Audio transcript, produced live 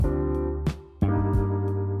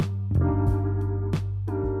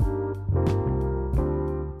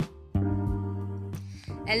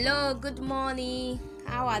Hello, good morning.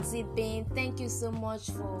 How has it been? Thank you so much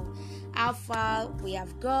for how far we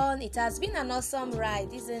have gone. It has been an awesome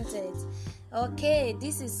ride, isn't it? Okay,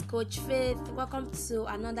 this is Coach Faith. Welcome to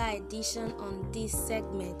another edition on this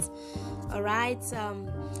segment. All right.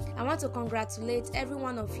 I want to congratulate every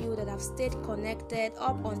one of you that have stayed connected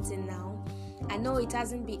up until now. I know it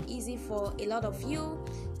hasn't been easy for a lot of you.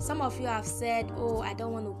 Some of you have said, I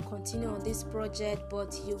don't want to continue on this project,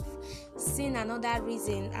 but you've seen another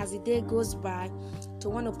reason as the day goes by to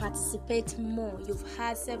want to participate more. You've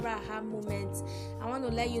had several aha moments. I want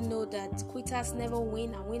to let you know that quitters never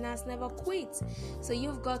win and winners never quit. So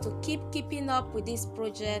you've got to keeping up with this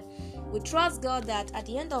project. We trust God that at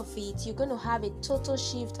the end of it, you're going to have a total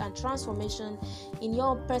shift and transformation in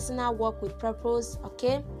your personal walk with purpose,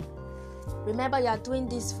 okay? Remember, you are doing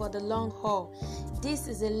this for the long haul. This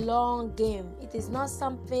is a long game. It is not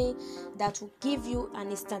something that will give you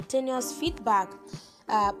an instantaneous feedback.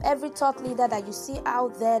 Every thought leader that you see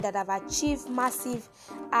out there that have achieved massive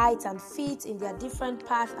heights and feats in their different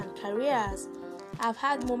paths and careers have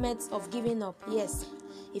had moments of giving up. Yes,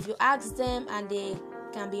 if you ask them and they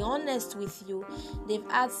can be honest with you, they've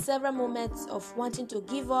had several moments of wanting to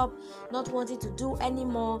give up, not wanting to do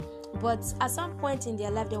anymore. But at some point in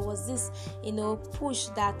their life, there was this, push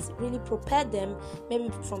that really propelled them, maybe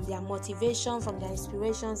from their motivation, from their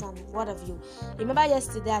inspirations, and what have you. Remember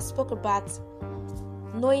yesterday I spoke about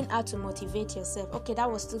knowing how to motivate yourself. Okay, that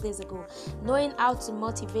was 2 days ago. Knowing how to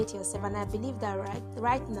motivate yourself, and I believe that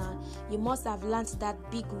right now you must have learned that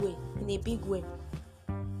in a big way.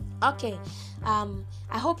 Okay,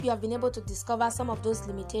 I hope you have been able to discover some of those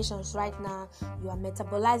limitations right now. You are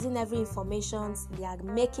metabolizing every information. They are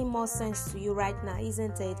making more sense to you right now,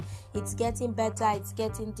 isn't it? It's getting better, it's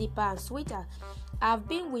getting deeper and sweeter. I've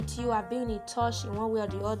been with you, I've been in touch in one way or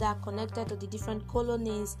the other, connected to the different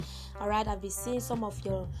colonies. Alright, I've been seeing some of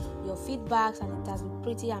your feedbacks, and it has been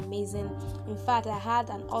pretty amazing. In fact, I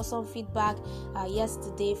had an awesome feedback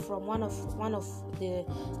yesterday from one of the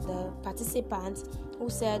participants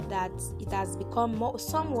who said that it has become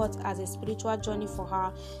somewhat as a spiritual journey for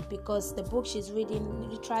her, because the book she's reading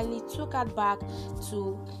literally took her back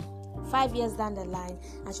to 5 years down the line,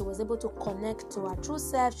 and she was able to connect to her true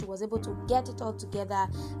self. She was able to get it all together,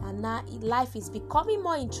 and now life is becoming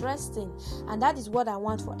more interesting. And that is what I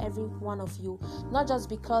want for every one of you, not just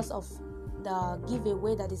because of the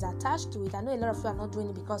giveaway that is attached to it. I know a lot of you are not doing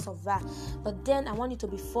it because of that, but then I want you to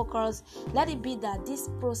be focused. Let it be that this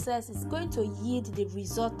process is going to yield the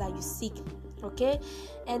result that you seek. Okay,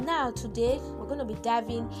 and now today we're going to be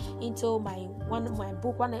diving into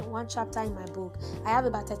one chapter in my book. I have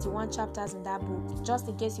about 31 chapters in that book. Just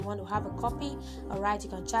in case you want to have a copy, alright,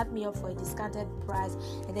 you can chat me up for a discounted price,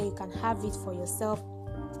 and then you can have it for yourself.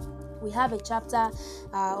 We have a chapter,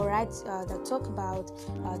 that talk about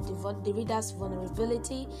the reader's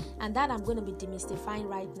vulnerability, and that I'm going to be demystifying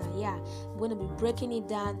right now. Yeah, I'm going to be breaking it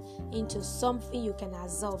down into something you can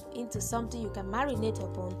absorb, into something you can marinate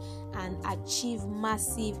upon, and achieve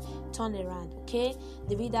massive turnaround. Okay,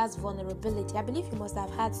 the reader's vulnerability. I believe you must have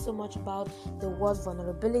heard so much about the word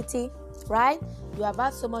vulnerability, right? You have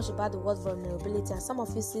heard so much about the word vulnerability, and some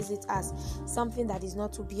of you sees it as something that is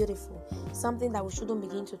not too beautiful, something that we shouldn't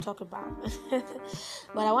begin to talk about.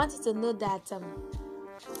 But I want you to know that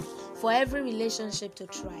for every relationship to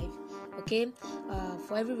thrive,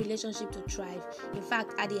 in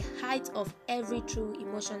fact, at the height of every true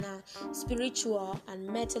emotional, spiritual, and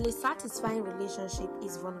mentally satisfying relationship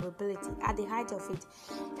is vulnerability. At the height of it,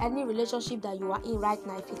 any relationship that you are in right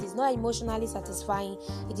now, if it is not emotionally satisfying,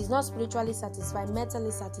 it is not spiritually satisfying,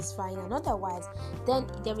 mentally satisfying, and otherwise, then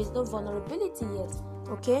there is no vulnerability yet.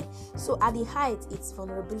 Okay, so at the height, it's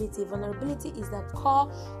vulnerability. Vulnerability is the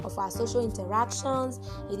core of our social interactions.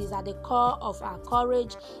 It is at the core of our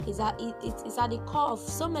courage. It's at the core of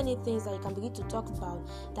so many things that you can begin to talk about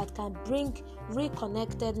that can bring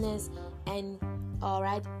reconnectedness and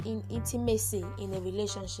in intimacy in a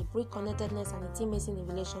relationship. Reconnectedness and intimacy in a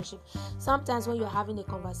relationship. Sometimes when you're having a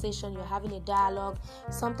conversation, you're having a dialogue,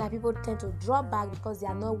 sometimes people tend to draw back because they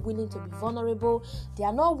are not willing to be vulnerable. They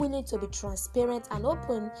are not willing to be transparent and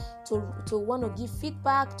open to want to give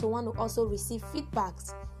feedback, to want to also receive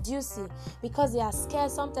feedbacks. Do you see? Because they are scared.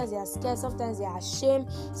 Sometimes they are scared. Sometimes they are ashamed.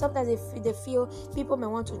 Sometimes they feel people may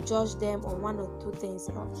want to judge them on one or two things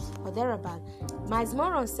or thereabout. Miles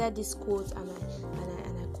Moron said this quote, and I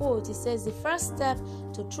quote. He says, "The first step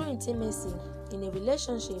to true intimacy in a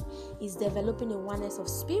relationship is developing a oneness of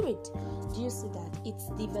spirit." Do you see that? It's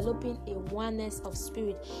developing a oneness of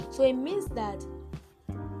spirit. So it means that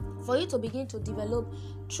For you to begin to develop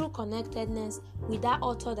true connectedness with that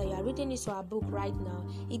author that you are reading his or her book right now,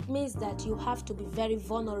 it means that you have to be very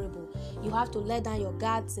vulnerable. You have to let down your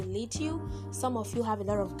guards and lead you. Some of you have a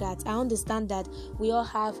lot of guards. I understand that we all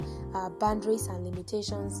have boundaries and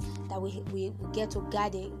limitations that we get to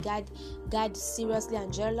guard seriously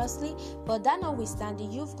and jealously. But that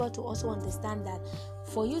notwithstanding, you've got to also understand that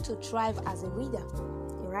for you to thrive as a reader,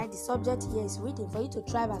 right? The subject here is reading. For you to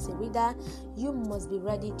thrive as a reader, you must be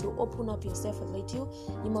ready to open up yourself a little.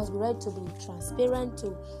 You must be ready to be transparent,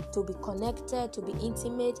 to be connected, to be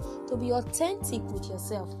intimate, to be authentic with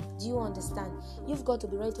yourself. Do you understand? You've got to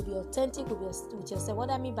be ready to be authentic with yourself. What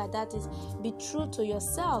I mean by that is be true to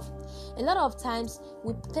yourself. A lot of times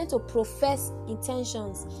we tend to profess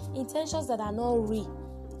intentions that are not real.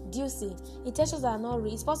 Do you see? Intentions are not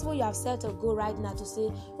real. It's possible you have set a goal right now to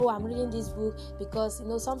say, oh, I'm reading this book because,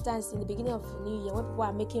 sometimes in the beginning of the new year, when people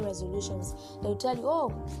are making resolutions, they'll tell you,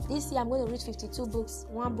 oh, this year I'm going to read 52 books,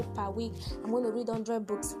 1 book per week. I'm going to read 100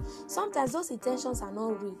 books. Sometimes those intentions are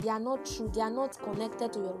not real. They are not true. They are not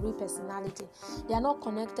connected to your real personality. They are not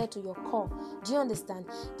connected to your core. Do you understand?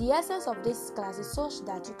 The essence of this class is such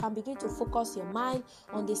that you can begin to focus your mind,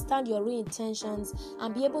 understand your real intentions,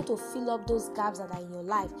 and be able to fill up those gaps that are in your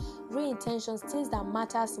life. Real intentions, things that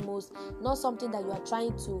matters most, not something that you are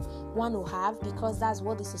trying to want to have because that's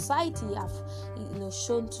what the society have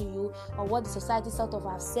shown to you, or what the society sort of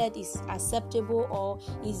have said is acceptable or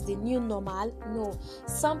is the new normal. No,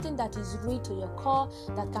 something that is real to your core,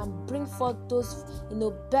 that can bring forth those,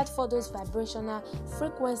 bed for those vibrational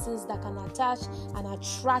frequencies that can attach and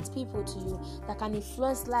attract people to you, that can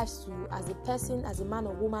influence lives to you as a person, as a man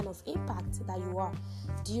or woman of impact that you are.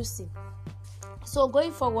 Do you see? So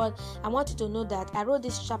going forward, I want you to know that I wrote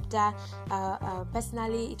this chapter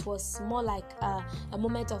personally. It was more like a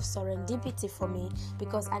moment of serendipity for me,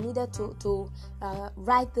 because I needed to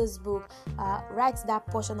write this book, write that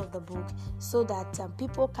portion of the book, so that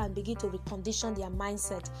people can begin to recondition their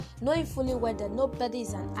mindset, knowing fully well that nobody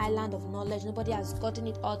is an island of knowledge. Nobody has gotten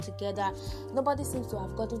it all together. Nobody seems to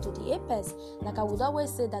have gotten to the apex. Like I would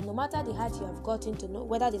always say that no matter the height you have gotten to, know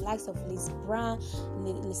whether the likes of Liz Brown,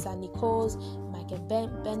 Lisa Nichols, Michael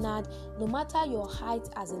Bernard, no matter your height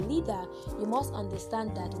as a leader, you must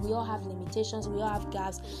understand that we all have limitations, we all have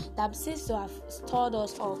gaps that seems to have stored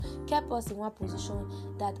us or kept us in one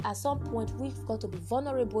position, that at some point we've got to be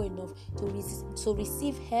vulnerable enough to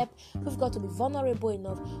receive help. We've got to be vulnerable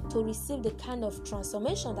enough to receive the kind of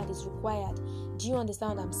transformation that is required. Do you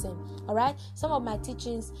understand what I'm saying? All right. Some of my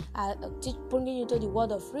teachings are bringing you to the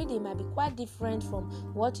world of reading might be quite different from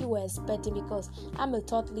what you were expecting, because I'm a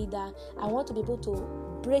thought leader. I want to be able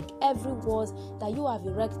to break every wall that you have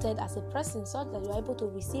erected as a person, so that you are able to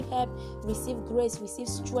receive help, receive grace, receive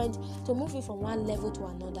strength to move you from one level to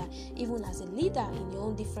another, even as a leader in your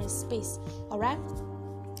own different space. All right.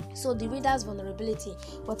 So the reader's vulnerability,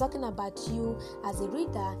 we're talking about you as a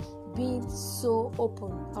reader being so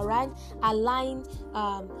open, all right? Allowing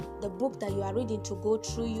the book that you are reading to go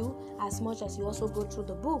through you as much as you also go through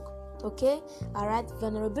the book. Okay, all right.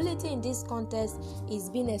 Vulnerability in this context is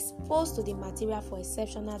being exposed to the material for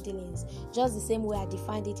exceptional dealings, just the same way I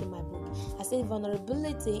defined it in my book. I said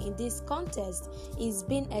vulnerability in this context is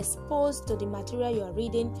being exposed to the material you are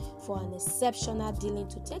reading for an exceptional dealing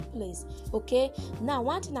to take place. Okay, now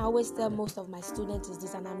one thing I always tell most of my students is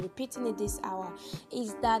this, and I'm repeating it this hour,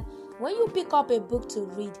 is that when you pick up a book to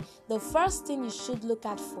read, the first thing you should look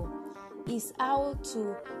out for is how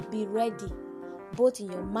to be ready, both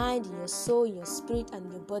in your mind, in your soul, in your spirit, and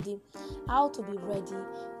in your body, how to be ready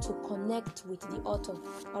to connect with the author.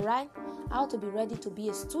 All right, how to be ready to be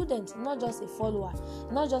a student, not just a follower,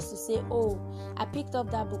 not just to say, oh, I picked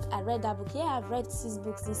up that book, I read that book. Yeah, I've read 6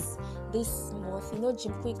 books this month.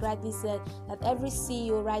 Jim Quick rightly said that every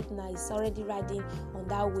CEO right now is already riding on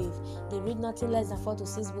that wave. They read nothing less than 4 to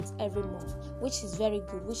 6 books every month, which is very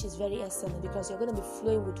good, which is very excellent, because you're going to be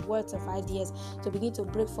flowing with words of ideas to begin to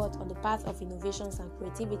break forth on the path of innovation and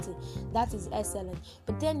creativity. That is excellent.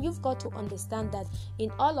 But then you've got to understand that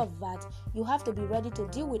in all of that, you have to be ready to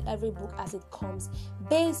deal with every book as it comes,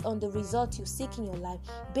 based on the result you seek in your life,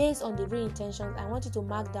 based on the real intentions. I want you to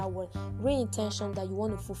mark that word, real intention, that you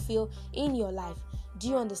want to fulfill in your life. Do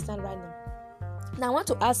you understand right now? Now, I want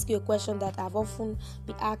to ask you a question that I've often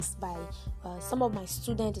been asked by some of my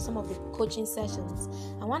students in some of the coaching sessions.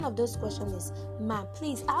 And one of those questions is, ma'am,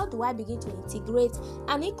 please, how do I begin to integrate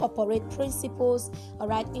and incorporate principles, all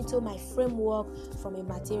right, into my framework from a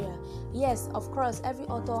material? Yes, of course, every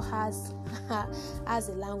author has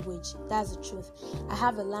a language. That's the truth. I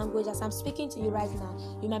have a language. As I'm speaking to you right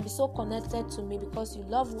now, you might be so connected to me because you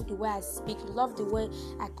love the way I speak. You love the way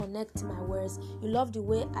I connect my words. You love the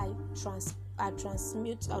way I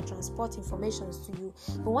transmute or transport information to you.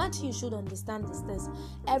 But one thing you should understand is this: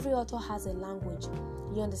 every author has a language.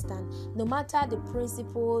 You understand? No matter the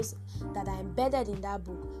principles that are embedded in that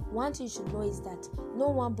book, one thing you should know is that no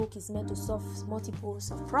one book is meant to solve multiple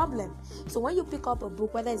problems. So when you pick up a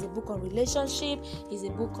book, whether it's a book on relationship, it's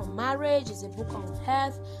a book on marriage, it's a book on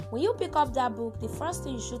health, when you pick up that book, the first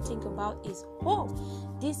thing you should think about is, oh,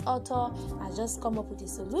 this author has just come up with a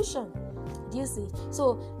solution. Do you see?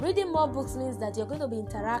 So reading more books means that you're going to be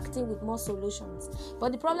interacting with more solutions.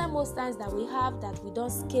 But the problem most times that we have, that we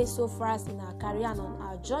don't scale so fast in our career and on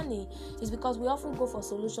our journey, is because we often go for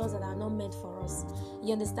solutions that are not meant for us.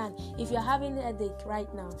 You understand? If you're having a headache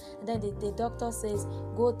right now, and then the doctor says,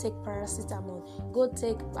 go take paracetamol, go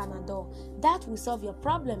take Panadol, that will solve your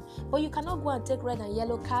problem. But you cannot go and take red and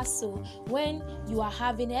yellow capsule when you are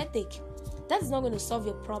having a headache. That is not going to solve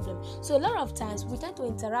your problem. So a lot of times we tend to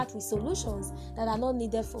interact with solutions that are not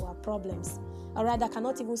needed for our problems. All right, that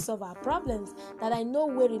cannot even solve our problems, that are in no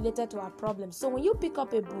way related to our problems. So when you pick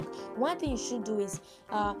up a book, one thing you should do is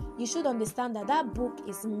you should understand that that book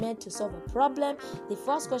is meant to solve a problem. The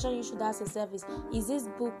first question you should ask yourself is this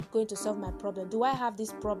book going to solve my problem? Do I have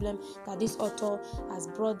this problem that this author has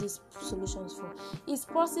brought these solutions for? It's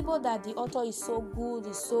possible that the author is so good,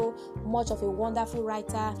 is so much of a wonderful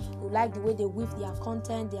writer. You like the way they weave their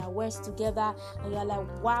content, their words together, and you're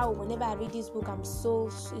like, wow, whenever I read this book, it's so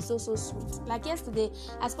sweet. Like yesterday,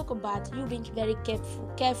 I spoke about you being very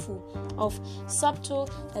careful of subtle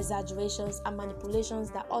exaggerations and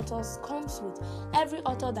manipulations that authors comes with. Every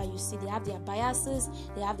author that you see, they have their biases,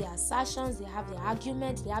 they have their assertions, they have their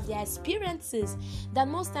arguments, they have their experiences that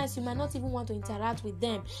most times you might not even want to interact with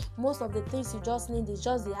them. Most of the things you just need is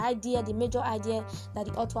just the idea, the major idea that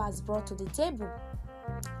the author has brought to the table.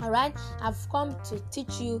 Alright, I've come to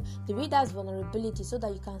teach you the reader's vulnerability so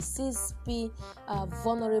that you can cease be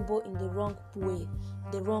vulnerable in the wrong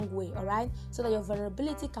way, alright, so that your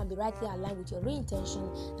vulnerability can be rightly aligned with your real intention,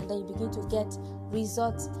 and then you begin to get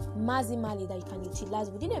results maximally that you can utilize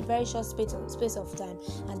within a very short space of time,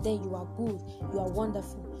 and then you are good, you are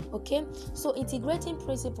wonderful. Okay, so integrating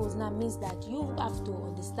principles now means that you have to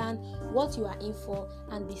understand what you are in for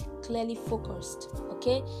and be clearly focused.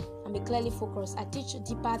 Okay, and be clearly focused. I teach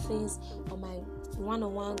deeper things on my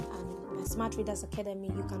one-on-one and my Smart Readers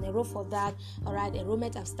Academy. You can enroll for that. All right,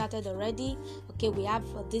 enrollment have started already. Okay, we have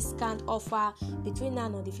a discount offer between now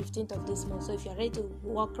and the 15th of this month. So if you're ready to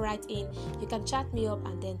walk right in, you can chat me up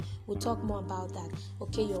and then we'll talk more about that.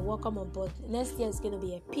 Okay, you're welcome on board. Next year is going to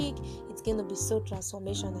be a peak. It's going to be so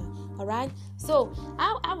transformational. All right, so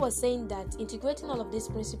I was saying that integrating all of these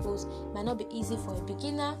principles might not be easy for a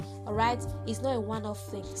beginner. All right, it's not a one-off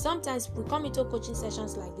thing. Sometimes we come into coaching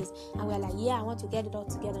sessions like this and we're like, yeah, I want to get it all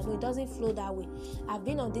together. No, it doesn't flow that way. I've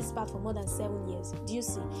been on this path for more than 7 years. Do you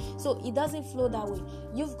see? So it doesn't flow that way.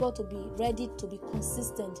 You've got to be ready to be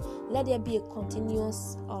consistent. Let there be a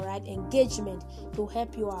continuous, all right, engagement to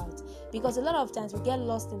help you out. Because a lot of times we get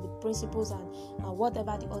lost in the principles and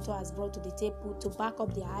whatever the author has brought to the table to back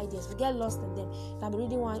up their ideas. We get lost in them. You can be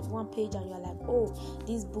reading one page and you're like, oh,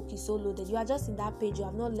 this book is so loaded. You are just in that page. You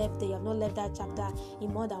have not left there. You have not left that chapter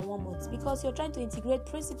in more than 1 month because you're trying to integrate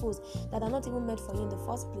principles that are not even meant for you in the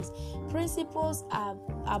first place. Principles are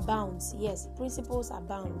bounds. Yes, principles are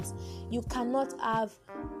bounds. You cannot have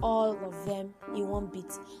all of them in one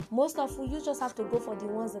bit. Most of you just have to go for the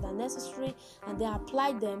ones that are necessary and then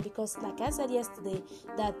apply them, because like I said yesterday,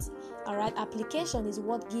 that all right, application is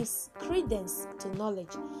what gives credence to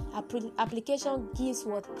knowledge. Application gives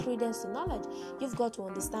what credence to knowledge. You've got to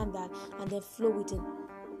understand that and then flow with it.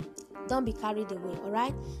 Don't be carried away, all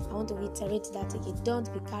right? I want to reiterate that again.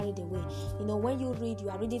 Don't be carried away. You know, when you read, you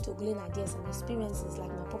are reading to glean ideas and experiences, like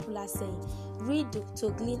my popular saying. Read to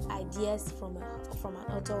glean ideas from an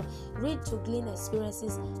author. Read to glean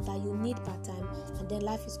experiences that you need per time, and then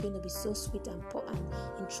life is going to be so sweet and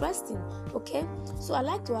interesting, okay? So I'd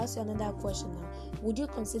like to ask you another question now. Would you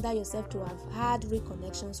consider yourself to have had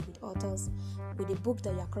reconnections with authors, with the book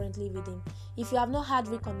that you are currently reading? If you have not had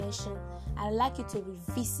reconnection, I'd like you to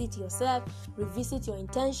revisit yourself, revisit your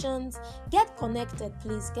intentions, get connected,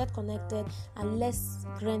 please, get connected, and let's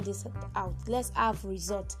grind this out. Let's have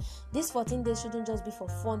result. This 14 days days shouldn't just be for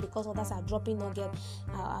fun because others are dropping nugget,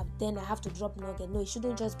 then I have to drop nugget. No, it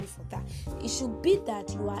shouldn't just be for that. It should be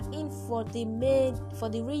that you are in for the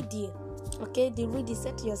real deal. Okay, the real deal.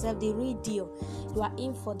 Say to yourself, the real deal. You are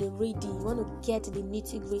in for the real deal. You want to get the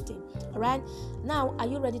nitty-gritty. All right. Now, are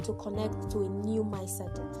you ready to connect to a new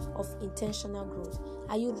mindset of intentional growth?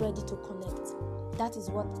 Are you ready to connect? That is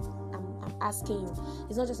what I'm asking you.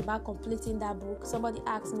 It's not just about completing that book. Somebody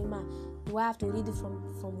asked me, "Ma, do I have to read it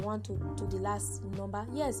from 1 to the last number?"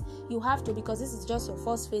 Yes, you have to, because this is just your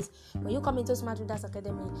first phase. When you come into Smart Readers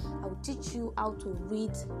Academy, I will teach you how to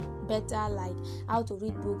read better, like how to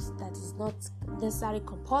read books that is not necessarily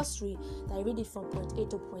compulsory, that I read it from point A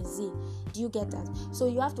to point Z. Do you get that? So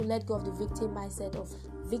you have to let go of the victim mindset, of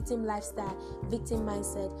victim lifestyle, victim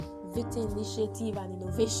mindset, victim initiative and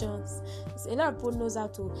innovations. So a lot of people knows how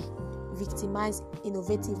to victimize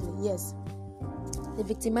innovatively. Yes, they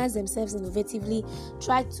victimize themselves innovatively,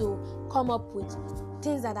 try to come up with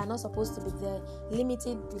things that are not supposed to be there,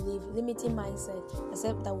 limited belief, limiting mindset,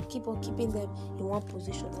 except that will keep on keeping them in one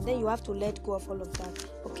position. And then you have to let go of all of that.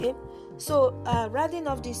 Okay, so rounding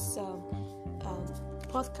off this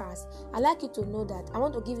podcast, I'd like you to know that I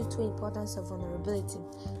want to give you 2 importance of vulnerability.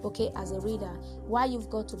 Okay, as a reader, why you've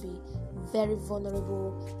got to be very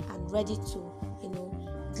vulnerable and ready to,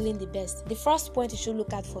 glean the best. The first point you should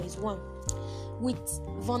look at for is 1. With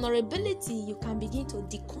vulnerability, you can begin to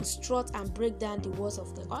deconstruct and break down the words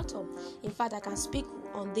of the author. In fact, I can speak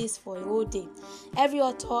on this for a whole day. Every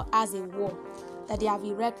author has a wall that they have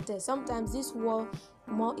erected. Sometimes this wall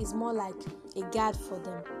is more like a guard for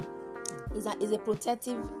them. Is a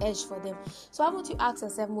protective edge for them. So haven't you asked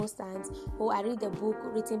yourself most times, I read a book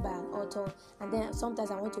written by an author, and then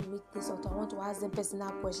sometimes I want to meet this author, I want to ask them personal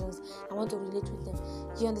questions, I want to relate with them.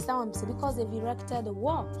 Do you understand what I'm saying? Because they've erected a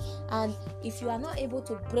wall, and if you are not able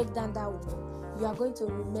to break down that wall, you are going to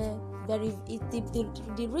remain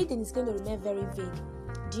the reading is going to remain very vague.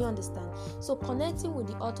 Do you understand? So connecting with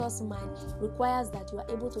the author's mind requires that you are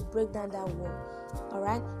able to break down that wall, all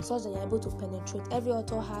right, such that you're able to penetrate. Every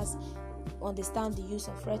author understand the use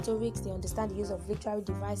of rhetorics, they understand the use of literary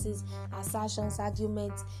devices, assertions,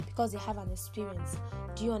 arguments, because they have an experience.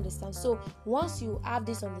 Do you understand? So once you have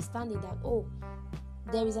this understanding that,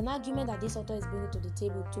 there is an argument that this author is bringing to the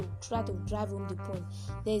table to try to drive home the point,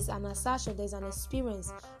 there is an assertion, there is an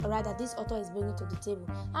experience, alright, that this author is bringing to the table,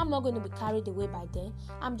 I'm not going to be carried away by them.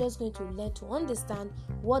 I'm just going to learn to understand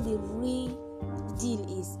what the real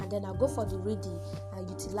deal is, and then I'll go for the real deal and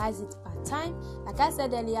utilize it part time. Like I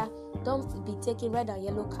said earlier, don't be taking red and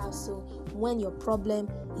yellow capsule when your problem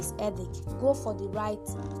is headache. Go for the right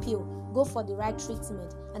pill, go for the right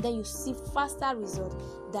treatment, and then you see faster results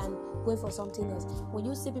than going for something else. When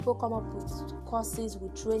you see people come up with courses,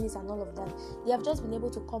 with trainings and all of that, they have just been able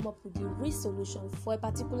to come up with the real solution for a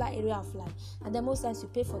particular area of life. And then most times you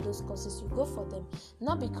pay for those courses, you go for them,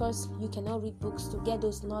 not because you cannot read books to get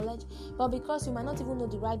those knowledge, but because you might not even know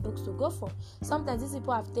the right books to go for. Sometimes these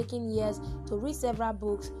people have taken years to read several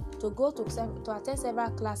books, to go to attend several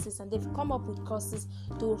classes, and they've come up with courses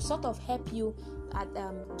to sort of help you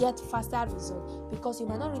get faster results, because you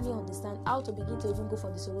might not really understand how to begin to even go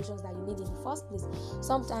for the solutions that you need in the first place.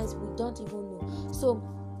 Sometimes we don't even know. So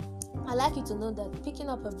I'd like you to know that picking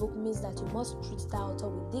up a book means that you must treat the author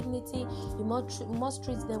with dignity. You must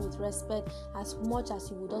treat them with respect as much as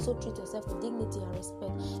you would also treat yourself with dignity and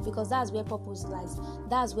respect, because that's where purpose lies.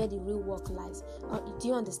 That's where the real work lies. Do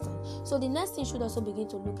you understand? So the next thing you should also begin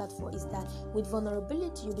to look at for is that with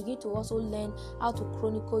vulnerability, you begin to also learn how to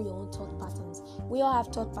chronicle your own thought patterns. We all have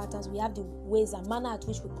thought patterns. We have the ways and manner at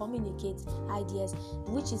which we communicate ideas,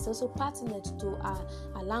 which is also pertinent to our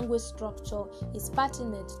language structure, is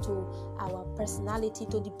pertinent to our personality,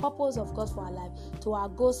 to the purpose of God for our life, to our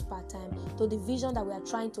goals part time, to the vision that we are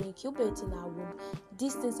trying to incubate in our womb.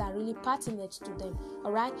 These things are really pertinent to them.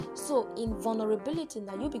 Alright? So in vulnerability,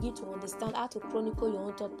 now you begin to understand how to chronicle your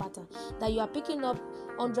own thought pattern. That you are picking up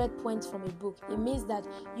 100 points from a book. It means that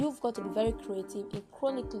you've got to be very creative in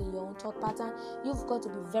chronicling your own thought pattern. You've got to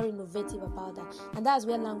be very innovative about that. And that's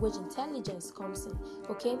where language intelligence comes in.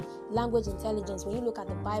 Okay? Language intelligence. When you look at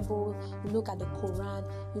the Bible, you look at the Quran,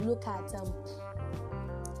 you look at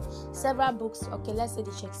several books, okay, let's say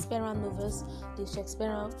the Shakespearean novels, the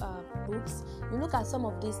Shakespearean books, you look at some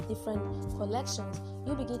of these different collections,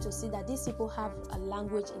 you begin to see that these people have a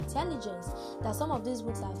language intelligence, that some of these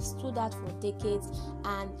books have stood out for decades,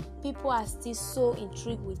 and people are still so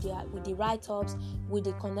intrigued with the write-ups, with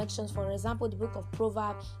the connections. For example, the book of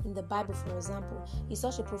Proverbs in the Bible, for example, is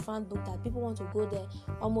such a profound book that people want to go there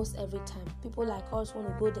almost every time. People like us want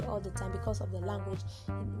to go there all the time because of the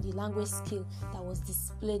language skill that was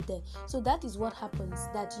displayed there. learn. So that is what happens,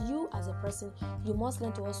 that you as a person, you must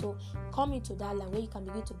learn to also come into that line where you can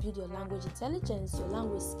begin to build your language intelligence, your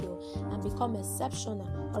language skill, and become exceptional.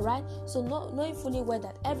 All right. So knowing fully well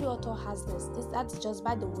that every author has this, that's just,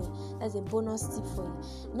 by the way, that's a bonus tip for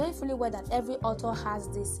you. Knowing fully well that every author has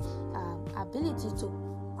this ability to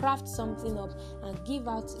craft something up and give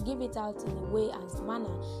it out in a way and manner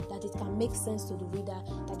that it can make sense to the reader,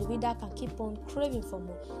 that the reader can keep on craving for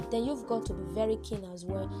more. Then you've got to be very keen as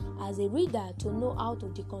well as a reader to know how to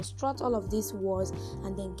deconstruct all of these words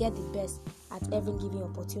and then get the best at every given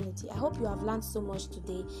opportunity. I hope you have learned so much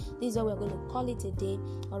today. This is what we're going to call it a day.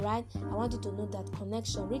 All right. I want you to know that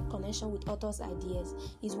real connection with authors' ideas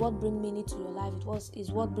is what brings meaning to your life.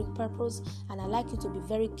 Is what brings purpose, and I like you to be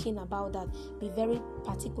very keen about that. Be very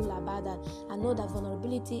particular about that, and know that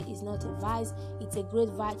vulnerability is not a vice; it's a great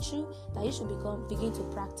virtue that you should begin to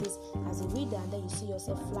practice as a reader, and then you see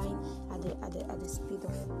yourself flying at the speed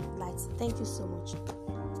of light. Thank you so much.